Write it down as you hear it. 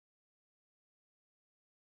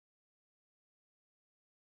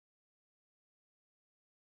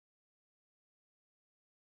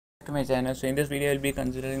To my channel. So in this video I will be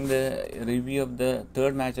considering the review of the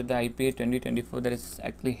third match of the IPL 2024 that is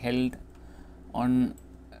actually held on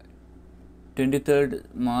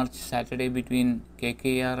 23rd March Saturday between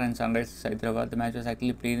KKR and Sunrisers Hyderabad. The match was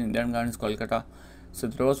actually played in Eden Gardens, Kolkata. So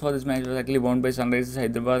the toss for this match was actually won by Sunrisers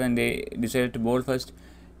Hyderabad and they decided to bowl first.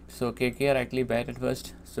 So KKR actually batted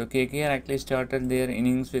first. So KKR actually started their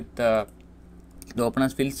innings with the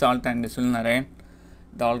openers Phil Salt and Natarajan,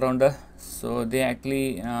 the all-rounder. So they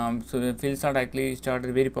actually the Phil Salt actually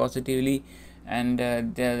started very positively, and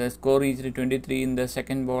the score reached 23 in the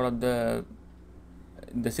second ball of the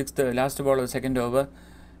sixth last ball of the second over,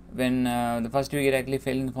 when the first wicket actually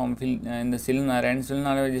fell in the form of in the Silnara, and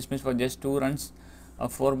Silnara was dismissed for just 2 runs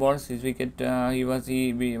of 4 balls. His wicket he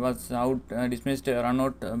was out dismissed, run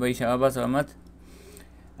out by Shahbaz Ahmed.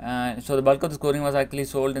 So the bulk of the scoring was actually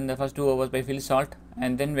sold in the first 2 overs by Phil Salt,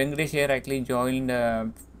 and then Venkatesh Iyer actually joined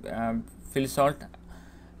Phil Salt,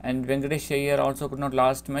 and Venkatesh Iyer also could not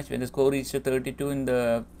last much when the score reached 32 in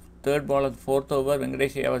the third ball of the fourth over.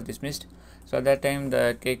 Venkatesh Iyer was dismissed. So at that time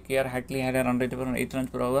the KKR actually had a run rate of around 8 runs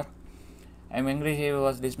per over, and Venkatesh Iyer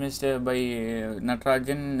was dismissed by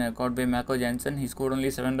Natarajan, caught by Marco Jansen. He scored only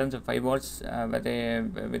 7 runs of 5 balls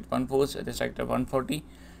with 1 force at a strike of 140.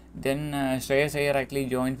 Then Shreyas Iyer actually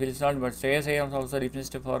joined Phil Salt, but Shreyas Iyer was also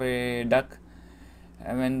dismissed for a duck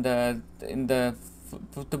when in the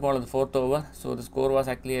fifth ball of the fourth over. So the score was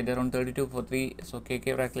actually at around 32 for 3. So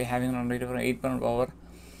KK were actually having a run rate of around 8 per over.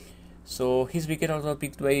 So his wicket also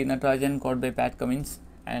picked by Natarajan, caught by Pat Cummins,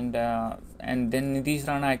 and then Nitish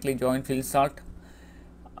Rana actually joined Phil Salt.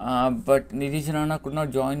 But Nitish Rana could not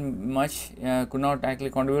join much, could not actually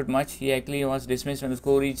contribute much. He actually was dismissed when the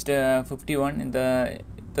score reached 51 in the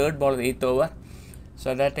third ball of the 8th over.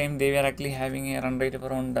 So at that time they were actually having a run rate of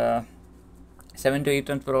around 7 to 8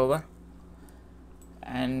 runs per over,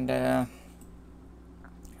 and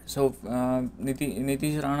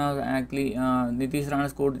Nitish Rana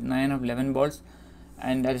scored 9 of 11 balls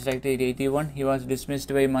and at strike rate 81. He was dismissed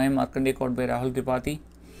by Mayank Markande, caught by Rahul Tripathi,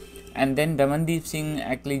 and then Damandeep Singh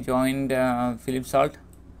actually joined Philip Salt,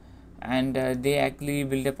 and they actually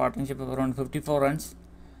built a partnership of around 54 runs,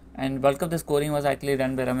 and bulk of the scoring was actually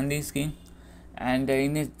done by Ramandeep Singh, and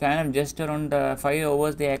in a span of just around 5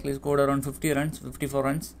 overs they actually scored around 54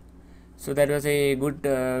 runs. So that was a good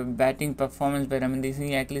batting performance by Ramandeep Singh.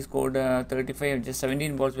 He actually scored 35 of just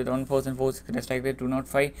 17 balls with 1 force and 4 strike rate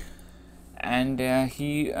 205, and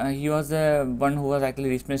he was the one who was actually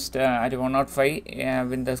dismissed at 105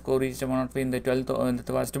 when the score reached 105 in the 12th in the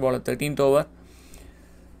first ball of 13th over.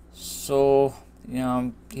 So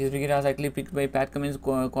his wicket was actually picked by Pat Cummins,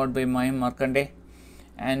 caught by Mayank Markande,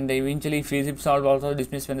 and eventually Philip Salt also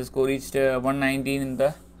dismissed when the score reached 119 in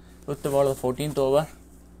the 5th ball of the 14th over.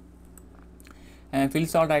 And Phil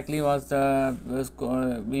Salt actually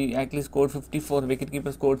we actually scored 54.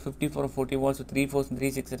 Wicketkeeper scored 54 of 40 balls with 3 fours and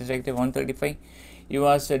 3 sixes at a strike rate 135. He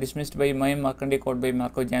was dismissed by Mayank Markande, caught by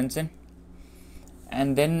Marco Jansen.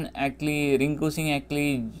 And then actually Rinku Singh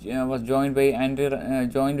actually was joined by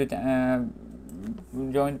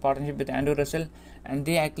joined partnership with Andrew Russell, and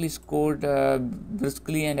they actually scored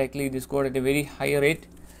briskly, and actually they scored at a very high rate,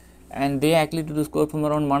 and they actually took the score from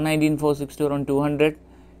around 119 for 6 to around 200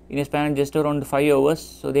 in a span of just around 5 overs.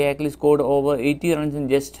 So they actually scored over 80 runs in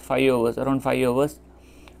just 5 overs, around 5 overs.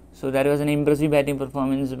 So that was an impressive batting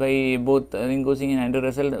performance by both Rinku Singh and Andrew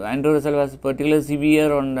Russell. Andrew Russell was particularly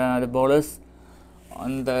severe on the bowlers.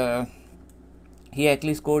 He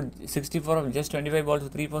actually scored 64 of just 25 balls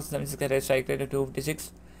with 3 fours, 76 at a strike rate of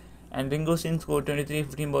 256. And Rinku Singh scored 23,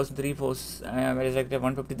 15 balls with 3 fours at a strike rate of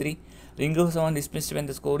 153. Rinku Singh dismissed when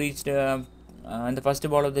the score reached in the first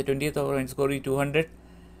ball of the 20th over and scored 200.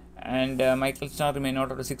 And Michael Starr remained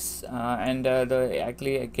out of the 6, and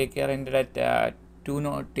actually KKR ended at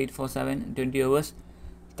 2.847 in 20 overs,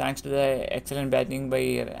 thanks to the excellent batting by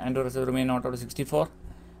Andrew Russell, remained out of the 64,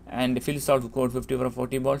 and Phil Salt scored 50 over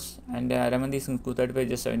 40 balls, and Ramandeep Singh scored 35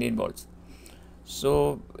 just 17 balls.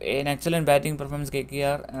 So an excellent batting performance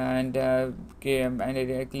KKR, and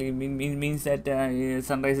it actually means that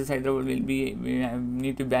Sunrisers Hyderabad we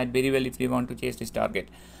need to bat very well if they want to chase this target.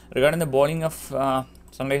 Regarding the bowling of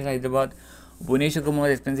Sunrisers Hyderabad, Bhuvneshwar Kumar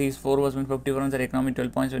was expensive. His 4 was 150 runs at economy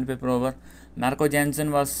 12.75 per over. Marco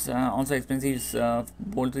Jansen was also expensive. His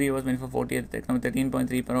ball 3 was 40 at economy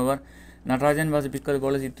 13.3 per over. Natarajan was a pick of the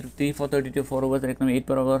bowlers. He took 3 for 32 4 overs at economy 8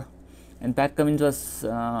 per over. And Pat Cummins was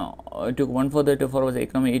took 1 for 32 4 overs at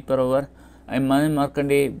economy 8 per over. And Mayank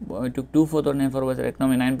Markande took 2 for 39 4 overs at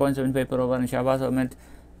economy 9.75 per over. And Shahbaz Ahmed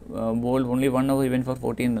bowled only 1 over, he went for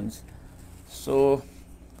 14 runs. So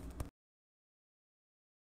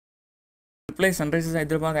Play Sunrisers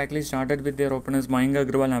Hyderabad actually started with their openers Mayank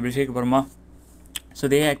Markande and Abhishek Sharma. So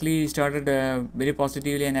they actually started very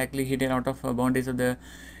positively and actually hit a lot of boundaries of the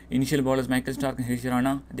initial bowlers Michael Stark and Harshit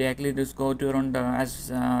Rana. They actually scored to around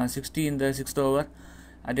 60 in the 6th over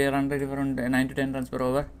at a run rate of around 9 to 10 runs per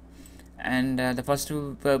over. And the first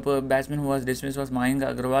batsman who was dismissed was Mayank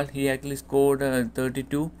Markande. He actually scored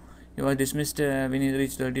 32. He was dismissed when he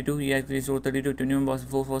reached 32. He actually scored 32. 21 balls,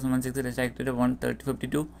 4 fours and 1 6 restricted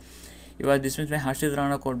 130-52. He was dismissed by Harshit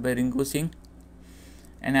Rana, caught by Rinku Singh.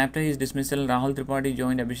 And after his dismissal, Rahul Tripathi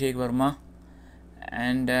joined Abhishek Sharma.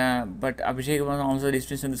 And but Abhishek was also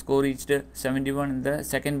dismissed and the score reached 71 in the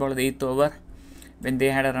second ball of the 8th over when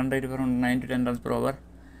they had a run rate of around 9 to 10 runs per over.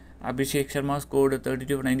 Abhishek Sharma scored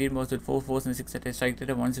 32 for 19 balls with 4 fours and 6 at a strike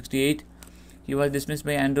rate of 168. He was dismissed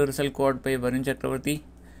by Andrew Russell, caught by Varun Chakravarti.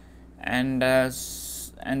 And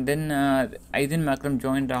then Aiden Makram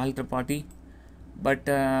joined Rahul Tripathi. But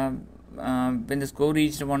when the score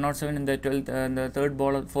reached 107 in the 4th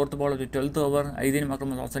ball of the 12th over, Aiden Makram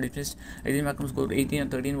was also dismissed. Aiden Makram scored 18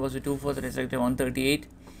 and 13 balls with 2 fours at a strike rate of 138.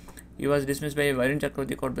 He was dismissed by Varun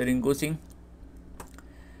Chakravarti, caught by Rinku Singh.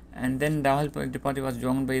 And then Rahul Tripathi was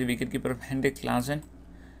joined by the wicketkeeper Heinrich Klaasen.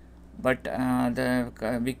 But the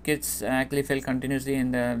wickets actually fell continuously,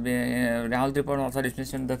 and Rahul Tripathi also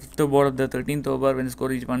dismissed in the 5th ball of the 13th over when the score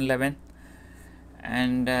reached 111.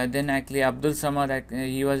 And then actually Abdul Samad,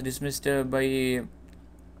 he was dismissed by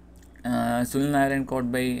Sunrisers,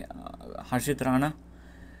 caught by Harshit Rana.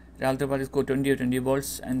 Rahul Tripathi scored 20 or 20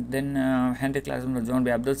 balls, and then Heinrich Klaasen was joined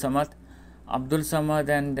by Abdul Samad. Abdul Samad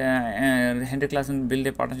and Heinrich Klaasen built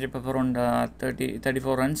a partnership of around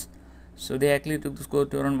 34 runs. So they actually took the score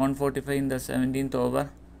to around 145 in the 17th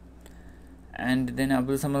over. And then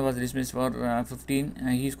Abdul Samad was dismissed for 15.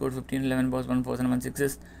 He scored 15, 11 balls, 1 fours and 1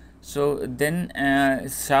 sixes. So then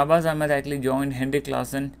Shahbaz Ahmed actually joined Heinrich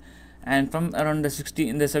Klaasen, and from around the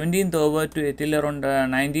 17th over to till around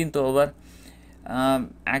 19th over,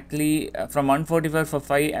 actually from 145 for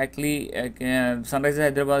 5, actually Sunrisers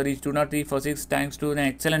Hyderabad reached 203 for 6 thanks to an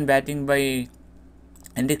excellent batting by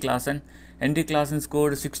Heinrich Klaasen. Heinrich Klaasen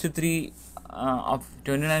scored 63 of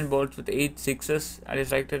 29 balls with 8 sixes at a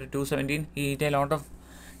strike rate of 217. He hit a lot of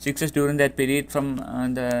sixes during that period from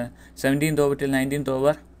the 17th over till 19th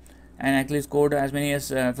over, and actually scored as many as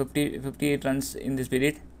 58 runs in this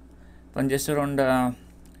period from just around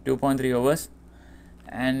 2.3 overs.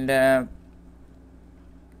 And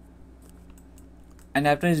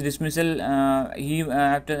after his dismissal,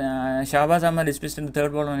 after Shahbaz Ahmed dismissed in the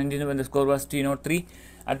 3rd ball on 19 when the score was 303.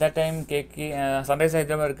 At that time, Sunrisers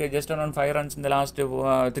Hyderabad just around 5 runs in the last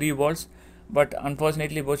 3 balls. But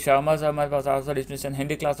unfortunately, both Shahbaz Ahmed was also dismissed and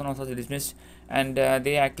Heinrich Klaasen was also dismissed, and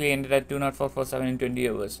they actually ended at 204 for 7 in 20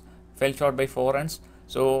 overs. Fell short by 4 runs.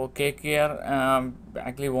 So KKR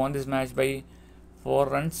actually won this match by 4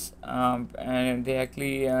 runs, and they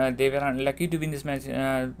actually they were unlucky to win this match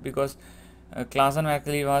because Klaasen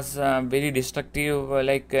actually was very destructive,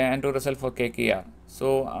 like Andrew Russell for KKR.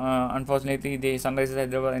 So unfortunately, the Sunrisers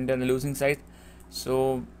Hyderabad ended the losing side.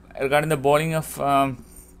 So regarding the bowling of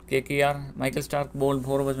KKR, Michael Stark bowled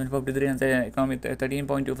 4 overs, went for 53 and economy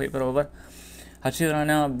 13.25 per over. Harshit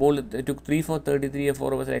Rana bowled took 3 for 33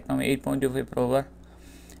 4 overs, economy 8.25 per over.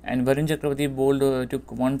 And Varun Chakravarti bowled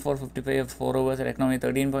took 1 for 55 4 overs, economy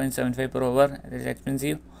 13.75 per over. That is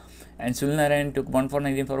expensive. And Sunrisers took 1 for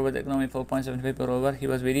 19 4 overs, economy 4.75 per over. He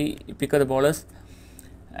was very pick of the bowlers.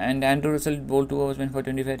 And Andrew Russell bowled 2 overs, went for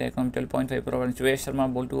 25, economy 12.5 per over. And Abhishek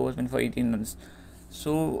Sharma bowled 2 overs, went for 18 runs.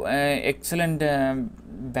 So excellent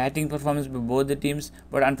batting performance by both the teams,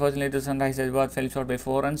 but unfortunately the Sunrisers Hyderabad fell short by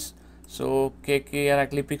 4 runs. So KKR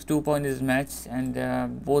actually picks 2 points in this match, and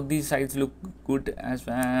both these sides look good as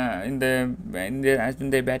in their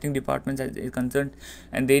batting departments is concerned,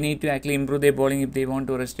 and they need to actually improve their bowling if they want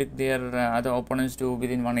to restrict their other opponents to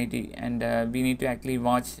within 180. And we need to actually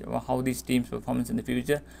watch how these teams performance in the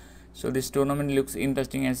future. So this tournament looks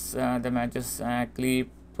interesting as the matches actually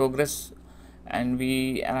progress, and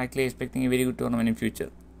we are actually expecting a very good tournament in future.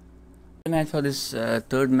 The match for this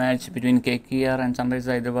third match between KKR and Sunrisers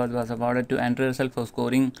Hyderabad was awarded to Andrew Russell for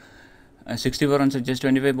scoring 64 runs at just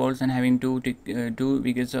 25 balls and having two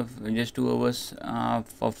wickets of just 2 overs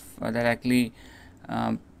that actually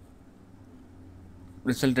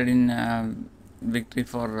resulted in victory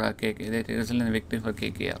for KKR. That resulted in victory for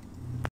KKR.